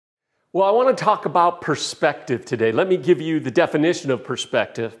Well, I want to talk about perspective today. Let me give you the definition of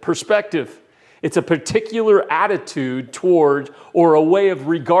perspective. Perspective, it's a particular attitude toward or a way of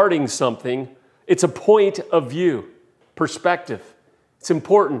regarding something. It's a point of view. Perspective. It's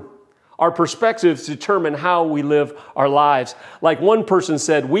important. Our perspectives determine how we live our lives. Like one person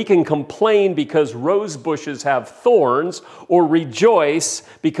said, we can complain because rose bushes have thorns, or rejoice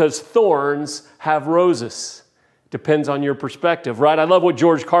because thorns have roses. Depends on your perspective, right? I love what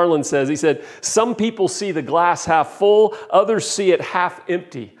George Carlin says. He said, some people see the glass half full, others see it half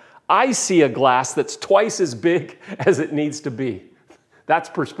empty. I see a glass that's twice as big as it needs to be. That's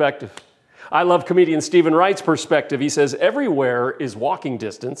perspective. I love comedian Stephen Wright's perspective. He says, everywhere is walking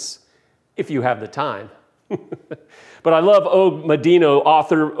distance if you have the time. But I love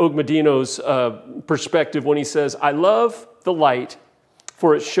author Og Medino's perspective when he says, I love the light,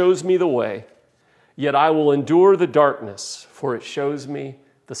 for it shows me the way. Yet I will endure the darkness, for it shows me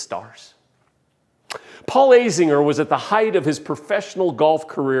the stars. Paul Azinger was at the height of his professional golf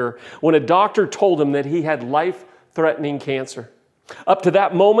career when a doctor told him that he had life-threatening cancer. Up to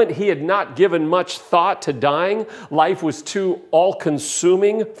that moment, he had not given much thought to dying. Life was too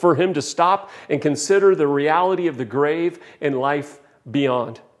all-consuming for him to stop and consider the reality of the grave and life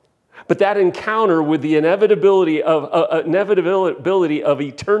beyond. But that encounter with the inevitability of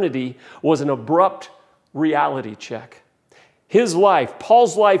eternity was an abrupt reality check. His life,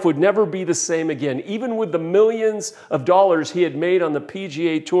 Paul's life, would never be the same again. Even with the millions of dollars he had made on the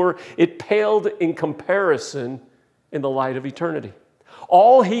PGA Tour, it paled in comparison in the light of eternity.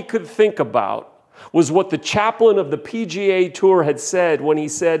 All he could think about was what the chaplain of the PGA Tour had said when he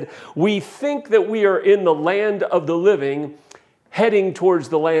said, "We think that we are in the land of the living, heading towards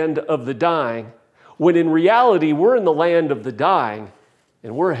the land of the dying," when in reality, we're in the land of the dying,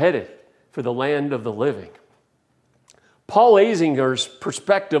 and we're headed for the land of the living. Paul Azinger's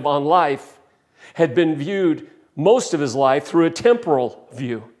perspective on life had been viewed most of his life through a temporal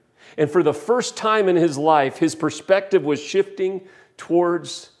view. And for the first time in his life, his perspective was shifting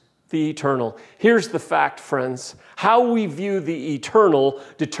towards the eternal. Here's the fact, friends. How we view the eternal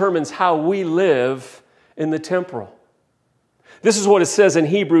determines how we live in the temporal. This is what it says in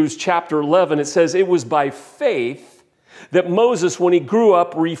Hebrews chapter 11. It says, it was by faith that Moses, when he grew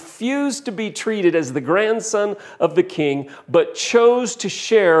up, refused to be treated as the grandson of the king, but chose to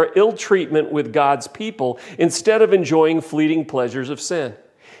share ill treatment with God's people instead of enjoying fleeting pleasures of sin.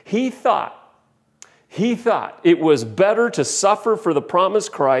 He thought it was better to suffer for the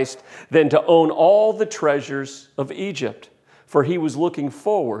promised Christ than to own all the treasures of Egypt, for he was looking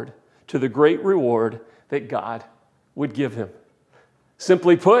forward to the great reward that God would give him.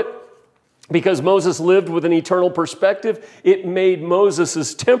 Simply put, because Moses lived with an eternal perspective, it made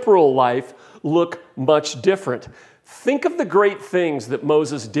Moses' temporal life look much different. Think of the great things that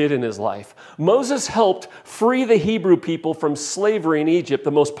Moses did in his life. Moses helped free the Hebrew people from slavery in Egypt, the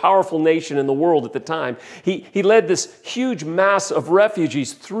most powerful nation in the world at the time. He led this huge mass of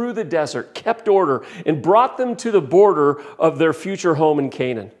refugees through the desert, kept order, and brought them to the border of their future home in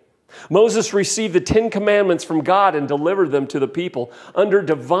Canaan. Moses received the 10 commandments from God and delivered them to the people. Under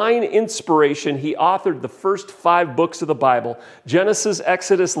divine inspiration, he authored the first 5 books of the Bible: Genesis,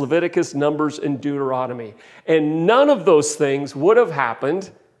 Exodus, Leviticus, Numbers, and Deuteronomy. And none of those things would have happened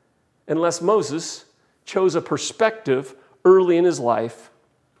unless Moses chose a perspective early in his life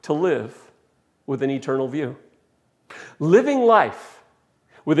to live with an eternal view. Living life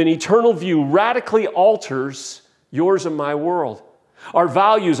with an eternal view radically alters yours and my world. Our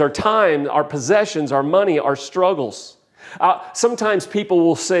values, our time, our possessions, our money, our struggles. Sometimes people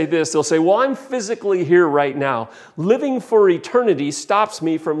will say this. They'll say, well, I'm physically here right now. Living for eternity stops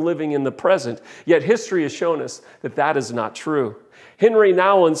me from living in the present. Yet history has shown us that that is not true. Henry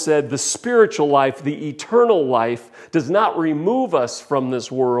Nouwen said, the spiritual life, the eternal life, does not remove us from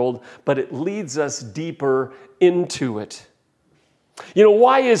this world, but it leads us deeper into it. You know,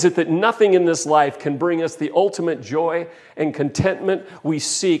 why is it that nothing in this life can bring us the ultimate joy and contentment we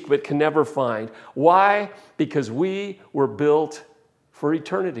seek but can never find? Why? Because we were built for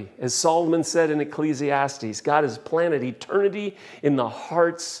eternity. As Solomon said in Ecclesiastes, God has planted eternity in the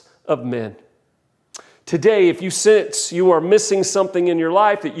hearts of men. Today, if you sense you are missing something in your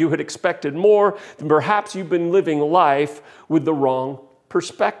life, that you had expected more, then perhaps you've been living life with the wrong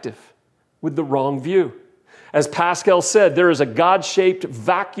perspective, with the wrong view. As Pascal said, there is a God-shaped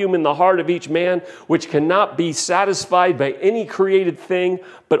vacuum in the heart of each man which cannot be satisfied by any created thing,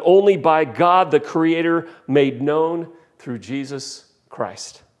 but only by God, the Creator, made known through Jesus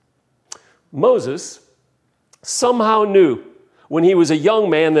Christ. Moses somehow knew when he was a young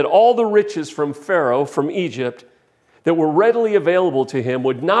man that all the riches from Pharaoh, from Egypt, that were readily available to him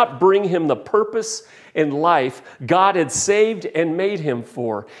would not bring him the purpose in life God had saved and made him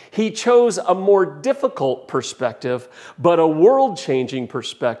for. He chose a more difficult perspective, but a world-changing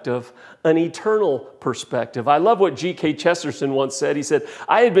perspective, an eternal perspective. I love what G.K. Chesterton once said. He said,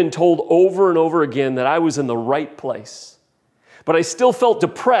 I had been told over and over again that I was in the right place, but I still felt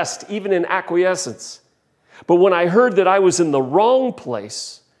depressed even in acquiescence. But when I heard that I was in the wrong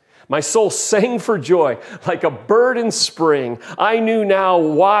place, my soul sang for joy like a bird in spring. I knew now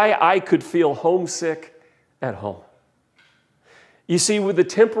why I could feel homesick at home. You see, with the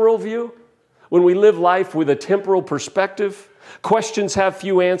temporal view, when we live life with a temporal perspective, questions have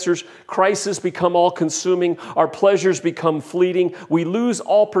few answers, crises become all-consuming, our pleasures become fleeting, we lose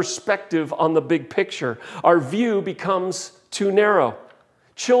all perspective on the big picture. Our view becomes too narrow.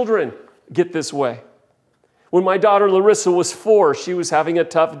 Children get this way. When my daughter Larissa was 4, she was having a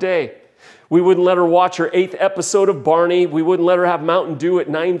tough day. We wouldn't let her watch her 8th episode of Barney. We wouldn't let her have Mountain Dew at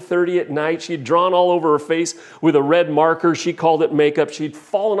 9:30 at night. She had drawn all over her face with a red marker. She called it makeup. She'd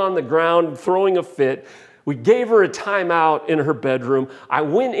fallen on the ground, throwing a fit. We gave her a timeout in her bedroom. I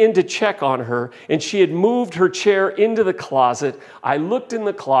went in to check on her, and she had moved her chair into the closet. I looked in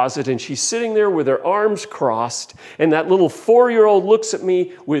the closet, and she's sitting there with her arms crossed, and that little 4-year-old looks at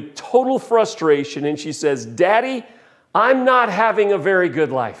me with total frustration, and she says, Daddy, I'm not having a very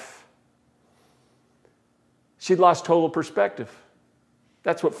good life. She'd lost total perspective.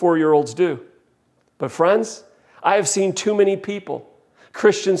 That's what 4-year-olds do. But friends, I have seen too many people,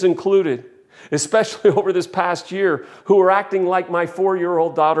 Christians included, especially over this past year, who are acting like my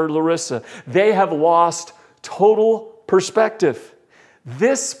 4-year-old daughter, Larissa. They have lost total perspective.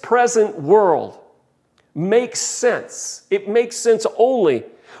 This present world makes sense. It makes sense only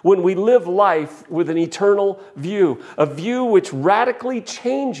when we live life with an eternal view, a view which radically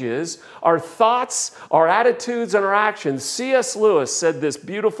changes our thoughts, our attitudes, and our actions. C.S. Lewis said this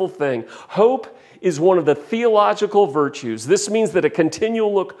beautiful thing: hope is one of the theological virtues. This means that a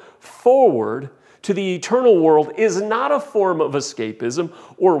continual look forward to the eternal world is not a form of escapism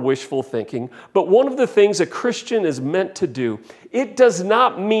or wishful thinking, but one of the things a Christian is meant to do. It does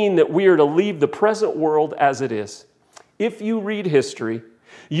not mean that we are to leave the present world as it is. If you read history,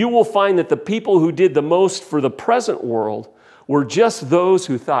 you will find that the people who did the most for the present world were just those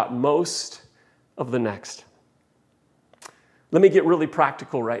who thought most of the next. Let me get really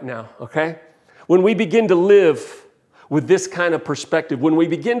practical right now, okay? When we begin to live with this kind of perspective, when we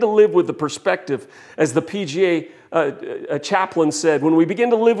begin to live with the perspective, as the PGA chaplain said, when we begin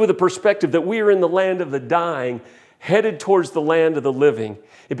to live with the perspective that we are in the land of the dying, headed towards the land of the living,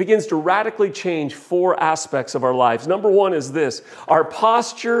 it begins to radically change 4 aspects of our lives. Number 1 is this: our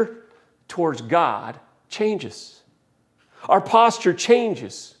posture towards God changes. Our posture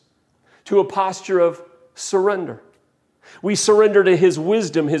changes to a posture of surrender. We surrender to His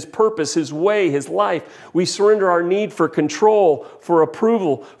wisdom, His purpose, His way, His life. We surrender our need for control, for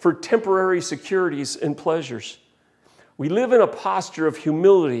approval, for temporary securities and pleasures. We live in a posture of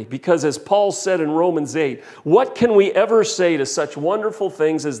humility because, as Paul said in Romans 8, what can we ever say to such wonderful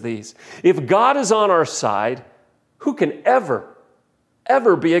things as these? If God is on our side, who can ever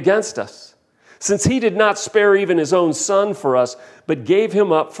be against us? Since He did not spare even His own Son for us, but gave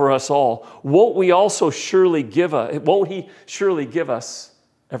Him up for us all, won't He surely give us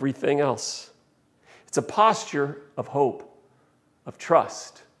everything else? It's a posture of hope, of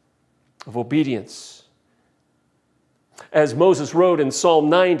trust, of obedience. As Moses wrote in Psalm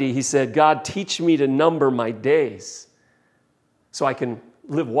 90, he said, God, teach me to number my days so I can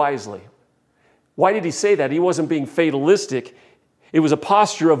live wisely. Why did he say that? He wasn't being fatalistic. It was a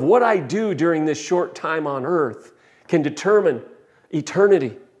posture of what I do during this short time on earth can determine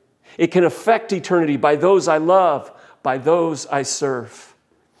eternity. It can affect eternity by those I love, by those I serve.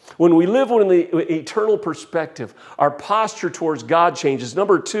 When we live in the eternal perspective, our posture towards God changes.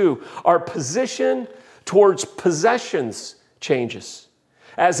 Number 2, our position towards possessions changes.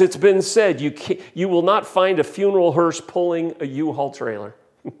 As it's been said, you will not find a funeral hearse pulling a U-Haul trailer.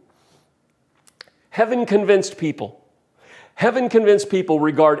 Heaven-convinced people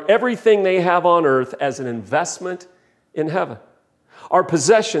regard everything they have on earth as an investment in heaven. Our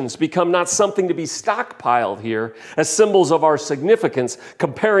possessions become not something to be stockpiled here as symbols of our significance,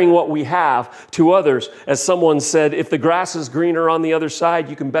 comparing what we have to others. As someone said, if the grass is greener on the other side,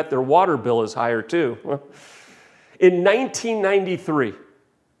 you can bet their water bill is higher too. In 1993,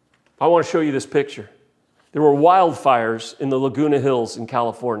 I want to show you this picture. There were wildfires in the Laguna Hills in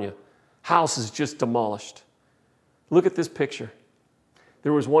California. Houses just demolished. Look at this picture.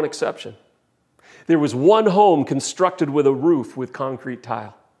 There was one exception. There was one home constructed with a roof with concrete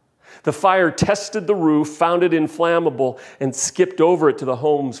tile. The fire tested the roof, found it inflammable, and skipped over it to the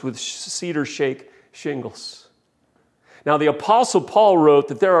homes with cedar shake shingles. Now, the Apostle Paul wrote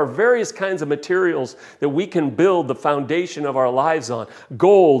that there are various kinds of materials that we can build the foundation of our lives on.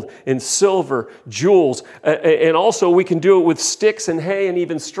 Gold and silver, jewels, and also we can do it with sticks and hay and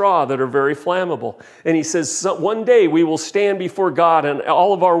even straw that are very flammable. And he says, one day we will stand before God and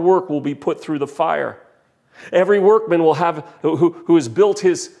all of our work will be put through the fire. Every workman will have, who has built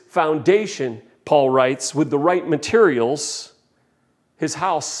his foundation, Paul writes, with the right materials, his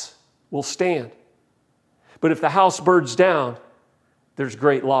house will stand. But if the house burns down, there's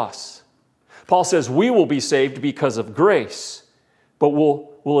great loss. Paul says we will be saved because of grace, but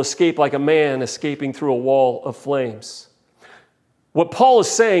we'll escape like a man escaping through a wall of flames. What Paul is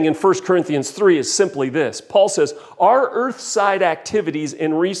saying in 1 Corinthians 3 is simply this. Paul says, our earthside activities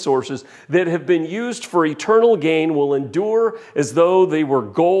and resources that have been used for eternal gain will endure as though they were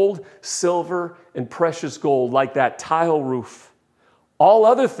gold, silver, and precious gold, like that tile roof. All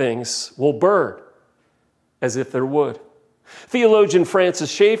other things will burn as if they're wood. Theologian Francis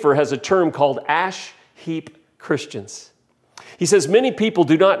Schaeffer has a term called ash heap Christians. He says many people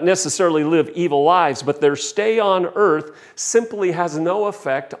do not necessarily live evil lives, but their stay on earth simply has no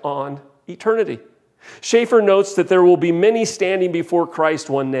effect on eternity. Schaeffer notes that there will be many standing before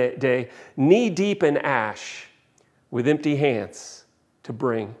Christ one day, knee-deep in ash, with empty hands to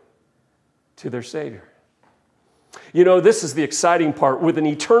bring to their Savior. You know, this is the exciting part. With an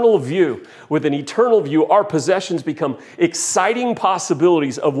eternal view, our possessions become exciting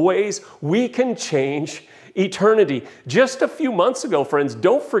possibilities of ways we can change eternity. Just a few months ago, friends,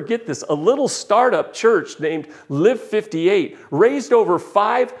 don't forget this, a little startup church named Live58 raised over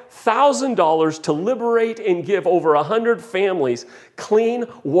 $5,000 to liberate and give over 100 families clean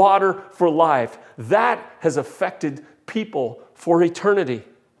water for life. That has affected people for eternity.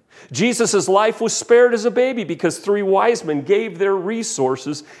 Jesus' life was spared as a baby because 3 wise men gave their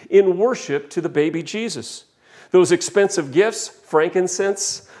resources in worship to the baby Jesus. Those expensive gifts,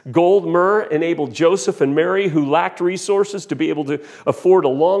 frankincense, gold, myrrh, enabled Joseph and Mary, who lacked resources, to be able to afford a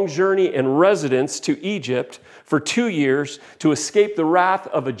long journey and residence to Egypt for 2 years to escape the wrath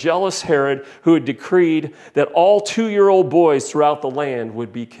of a jealous Herod who had decreed that all 2-year-old boys throughout the land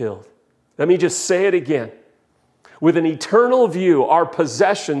would be killed. Let me just say it again. With an eternal view, our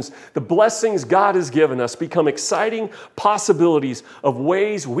possessions, the blessings God has given us, become exciting possibilities of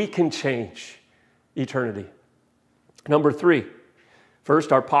ways we can change eternity. Number 3,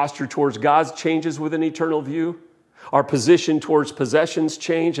 first, our posture towards God changes with an eternal view. Our position towards possessions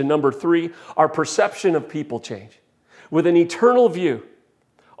change. And number 3, our perception of people change. With an eternal view,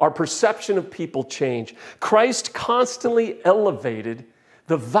 our perception of people change. Christ constantly elevated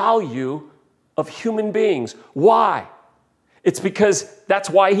the value of human beings. Why? It's because that's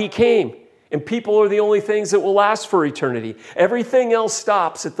why he came. And people are the only things that will last for eternity. Everything else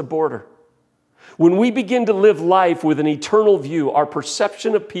stops at the border. When we begin to live life with an eternal view, our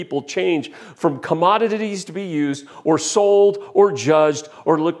perception of people change from commodities to be used or sold or judged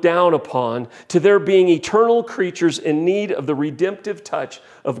or looked down upon to their being eternal creatures in need of the redemptive touch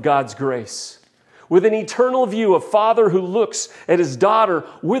of God's grace. With an eternal view, a father who looks at his daughter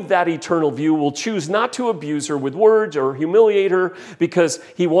with that eternal view will choose not to abuse her with words or humiliate her because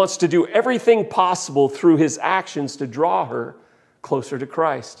he wants to do everything possible through his actions to draw her closer to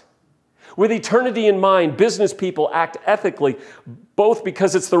Christ. With eternity in mind, business people act ethically, both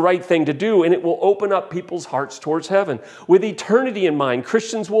because it's the right thing to do and it will open up people's hearts towards heaven. With eternity in mind,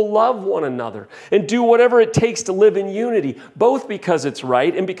 Christians will love one another and do whatever it takes to live in unity, both because it's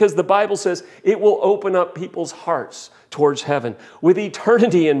right and because the Bible says it will open up people's hearts towards heaven. With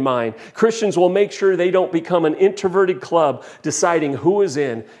eternity in mind, Christians will make sure they don't become an introverted club deciding who is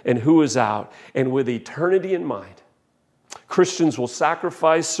in and who is out. And with eternity in mind, Christians will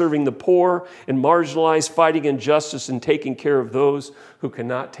sacrifice serving the poor and marginalized, fighting injustice, and taking care of those who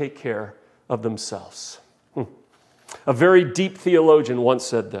cannot take care of themselves. A very deep theologian once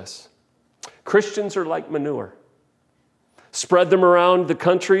said this: Christians are like manure. Spread them around the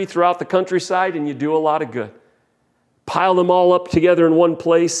country, throughout the countryside, and you do a lot of good. Pile them all up together in one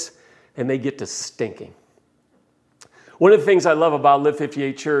place, and they get to stinking. One of the things I love about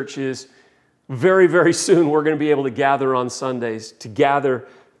Live58 Church is very, very soon we're going to be able to gather on Sundays, to gather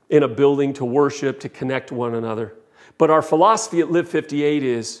in a building, to worship, to connect one another. But our philosophy at Live58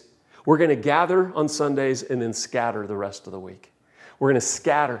 is we're going to gather on Sundays and then scatter the rest of the week. We're going to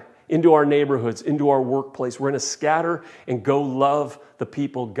scatter into our neighborhoods, into our workplace. We're going to scatter and go love the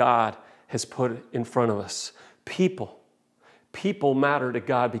people God has put in front of us. People matter to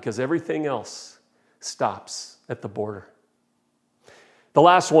God because everything else stops at the border. The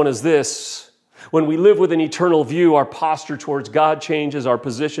last one is this. When we live with an eternal view, our posture towards God changes, our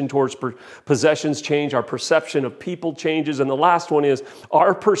position towards possessions change, our perception of people changes, and the last one is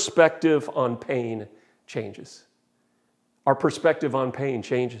our perspective on pain changes. Our perspective on pain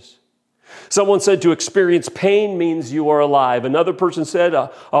changes. Someone said to experience pain means you are alive. Another person said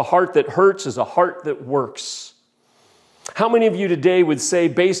a heart that hurts is a heart that works. How many of you today would say,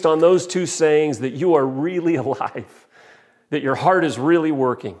 based on those two sayings, that you are really alive, that your heart is really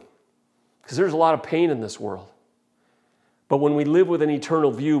working? Because there's a lot of pain in this world. But when we live with an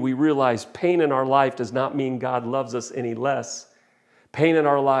eternal view, we realize pain in our life does not mean God loves us any less. Pain in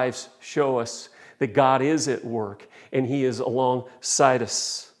our lives show us that God is at work and He is alongside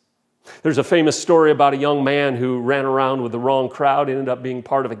us. There's a famous story about a young man who ran around with the wrong crowd, ended up being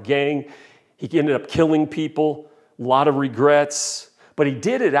part of a gang. He ended up killing people, a lot of regrets, but he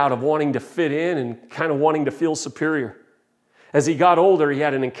did it out of wanting to fit in and kind of wanting to feel superior. As he got older, he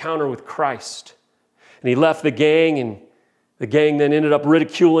had an encounter with Christ, and he left the gang, and the gang then ended up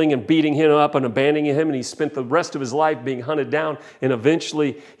ridiculing and beating him up and abandoning him, and he spent the rest of his life being hunted down, and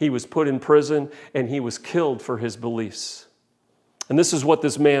eventually he was put in prison, and he was killed for his beliefs. And this is what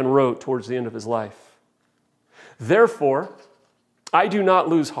this man wrote towards the end of his life. Therefore, I do not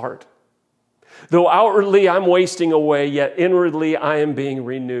lose heart. Though outwardly I'm wasting away, yet inwardly I am being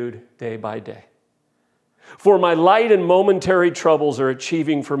renewed day by day. For my light and momentary troubles are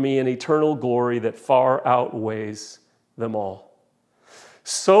achieving for me an eternal glory that far outweighs them all.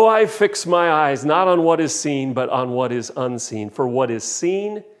 So I fix my eyes not on what is seen, but on what is unseen. For what is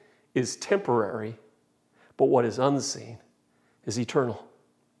seen is temporary, but what is unseen is eternal.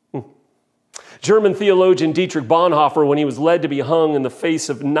 German theologian Dietrich Bonhoeffer, when he was led to be hung in the face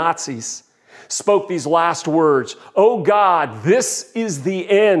of Nazis, spoke these last words, "Oh God, this is the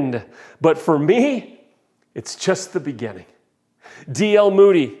end, but for me, it's just the beginning." D.L.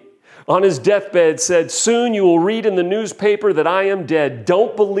 Moody, on his deathbed, said, "Soon you will read in the newspaper that I am dead.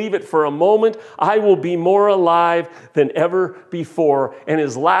 Don't believe it for a moment. I will be more alive than ever before." And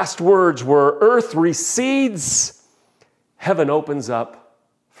his last words were, "Earth recedes, heaven opens up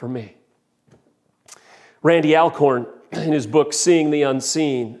for me." Randy Alcorn, in his book, Seeing the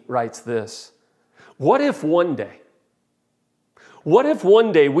Unseen, writes this: what if one day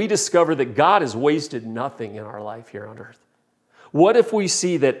we discover that God has wasted nothing in our life here on earth? What if we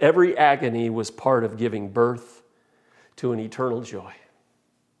see that every agony was part of giving birth to an eternal joy?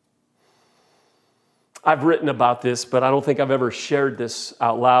 I've written about this, but I don't think I've ever shared this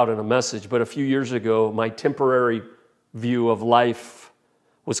out loud in a message. But a few years ago, my temporary view of life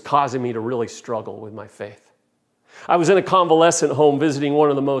was causing me to really struggle with my faith. I was in a convalescent home visiting one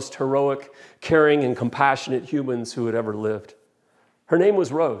of the most heroic, caring, and compassionate humans who had ever lived. Her name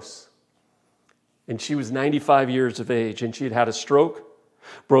was Rose, and she was 95 years of age, and she had had a stroke,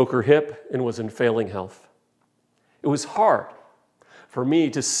 broke her hip, and was in failing health. It was hard for me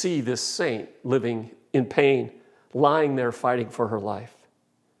to see this saint living in pain, lying there fighting for her life.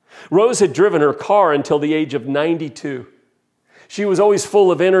 Rose had driven her car until the age of 92. She was always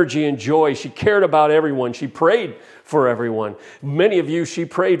full of energy and joy. She cared about everyone. She prayed for everyone. Many of you she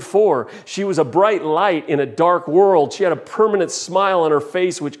prayed for. She was a bright light in a dark world. She had a permanent smile on her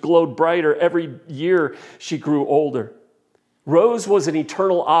face which glowed brighter every year she grew older. Rose was an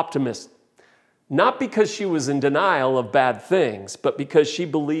eternal optimist, not because she was in denial of bad things, but because she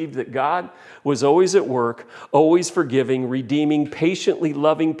believed that God was always at work, always forgiving, redeeming, patiently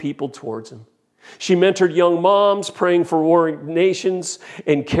loving people towards Him. She mentored young moms, praying for warring nations,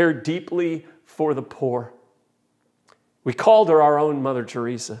 and cared deeply for the poor. We called her our own Mother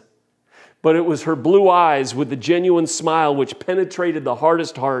Teresa, but it was her blue eyes with the genuine smile which penetrated the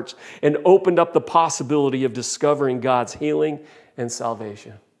hardest hearts and opened up the possibility of discovering God's healing and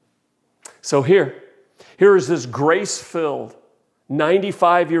salvation. So here is this grace-filled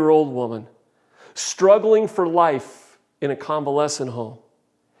 95-year-old woman struggling for life in a convalescent home.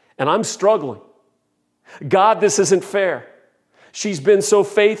 And I'm struggling. God, this isn't fair. She's been so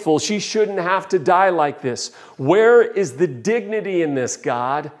faithful. She shouldn't have to die like this. Where is the dignity in this,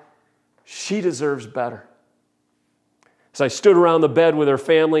 God? She deserves better. As I stood around the bed with her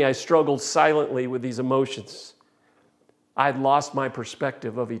family, I struggled silently with these emotions. I'd lost my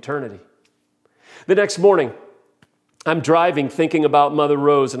perspective of eternity. The next morning, I'm driving thinking about Mother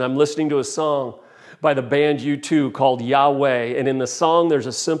Rose, and I'm listening to a song by the band U2 called Yahweh. And in the song, there's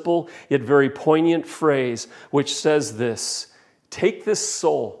a simple yet very poignant phrase which says this: take this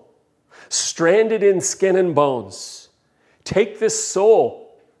soul, stranded in skin and bones, take this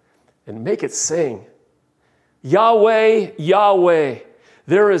soul and make it sing. Yahweh, Yahweh,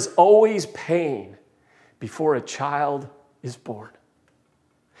 there is always pain before a child is born.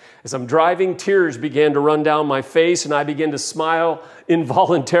 As I'm driving, tears began to run down my face, and I began to smile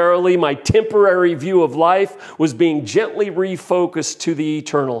involuntarily. My temporary view of life was being gently refocused to the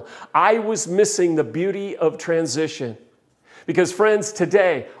eternal. I was missing the beauty of transition. Because friends,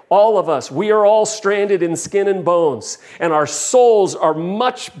 today, all of us, we are all stranded in skin and bones, and our souls are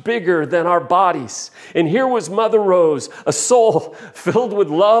much bigger than our bodies. And here was Mother Rose, a soul filled with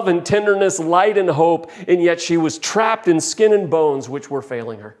love and tenderness, light and hope, and yet she was trapped in skin and bones which were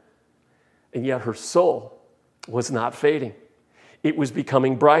failing her. And yet her soul was not fading. It was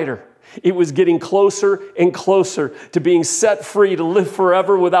becoming brighter. It was getting closer and closer to being set free to live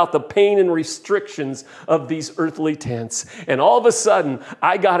forever without the pain and restrictions of these earthly tents. And all of a sudden,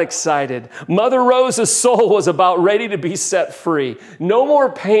 I got excited. Mother Rose's soul was about ready to be set free. No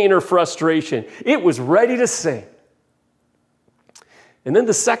more pain or frustration. It was ready to sing. And then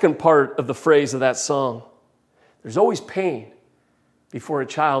the second part of the phrase of that song, there's always pain before a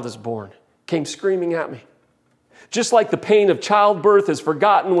child is born, came screaming at me. Just like the pain of childbirth is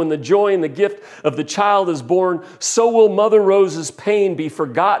forgotten when the joy and the gift of the child is born, so will Mother Rose's pain be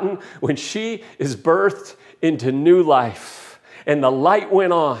forgotten when she is birthed into new life. And the light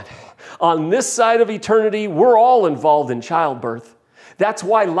went on. On this side of eternity, we're all involved in childbirth. That's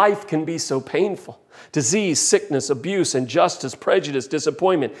why life can be so painful. Disease, sickness, abuse, injustice, prejudice,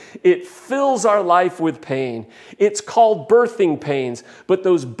 disappointment. It fills our life with pain. It's called birthing pains, but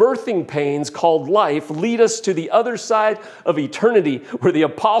those birthing pains called life lead us to the other side of eternity, where the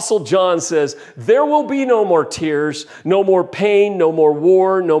Apostle John says, there will be no more tears, no more pain, no more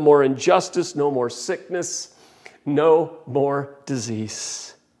war, no more injustice, no more sickness, no more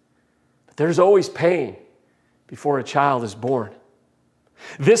disease. But there's always pain before a child is born.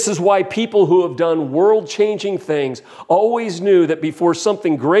 This is why people who have done world-changing things always knew that before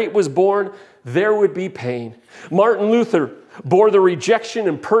something great was born, there would be pain. Martin Luther bore the rejection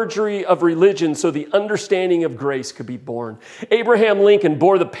and perjury of religion so the understanding of grace could be born. Abraham Lincoln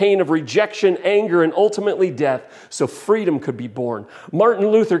bore the pain of rejection, anger, and ultimately death so freedom could be born. Martin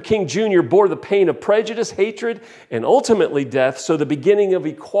Luther King Jr. bore the pain of prejudice, hatred, and ultimately death so the beginning of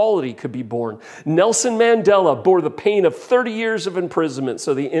equality could be born. Nelson Mandela bore the pain of 30 years of imprisonment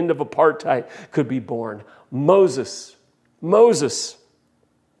so the end of apartheid could be born. Moses,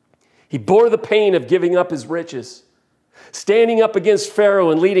 he bore the pain of giving up his riches, standing up against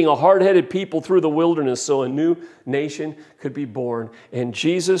Pharaoh and leading a hard-headed people through the wilderness so a new nation could be born. And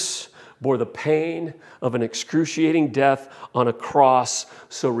Jesus bore the pain of an excruciating death on a cross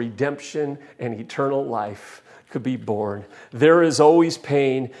so redemption and eternal life could be born. There is always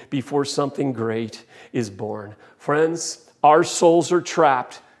pain before something great is born. Friends, our souls are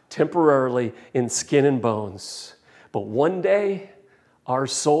trapped temporarily in skin and bones. But one day, our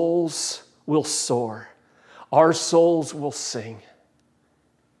souls will soar. Our souls will sing.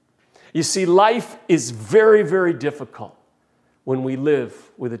 You see, life is very, very difficult when we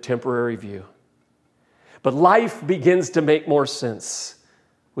live with a temporary view. But life begins to make more sense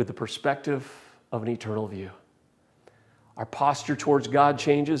with the perspective of an eternal view. Our posture towards God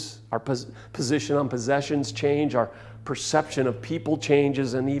changes, our position on possessions change, our perception of people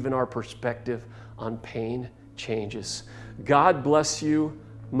changes, and even our perspective on pain changes. God bless you,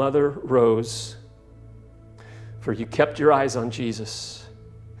 Mother Rose, for you kept your eyes on Jesus.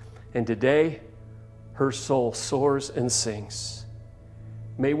 And today, her soul soars and sings.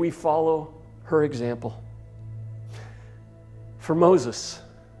 May we follow her example. For Moses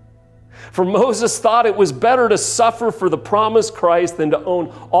thought it was better to suffer for the promised Christ than to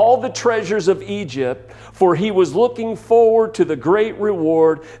own all the treasures of Egypt, for he was looking forward to the great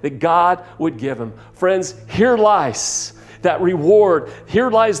reward that God would give him. Friends, here lies that reward. Here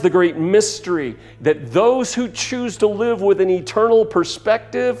lies the great mystery that those who choose to live with an eternal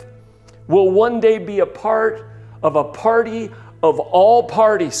perspective will one day be a part of a party of all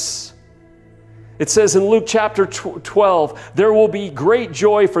parties. It says in Luke chapter 12, there will be great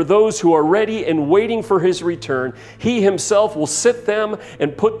joy for those who are ready and waiting for his return. He himself will sit them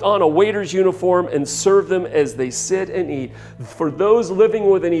and put on a waiter's uniform and serve them as they sit and eat. For those living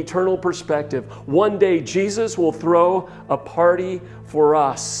with an eternal perspective, one day Jesus will throw a party for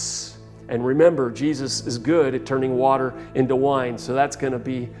us. And remember, Jesus is good at turning water into wine, so that's going to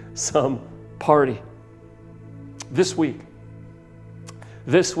be some party. This week,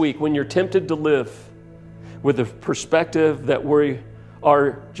 when you're tempted to live with the perspective that we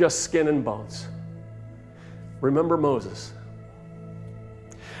are just skin and bones, remember Moses.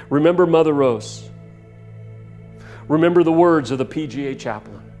 Remember Mother Rose. Remember the words of the PGA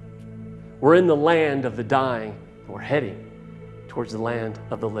chaplain. We're in the land of the dying, and we're heading towards the land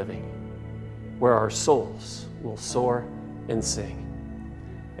of the living, where our souls will soar and sing.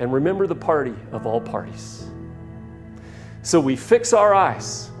 and remember the party of all parties. So we fix our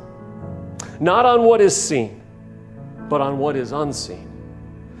eyes, not on what is seen, but on what is unseen.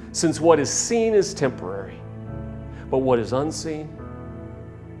 Since what is seen is temporary, but what is unseen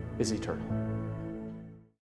is eternal.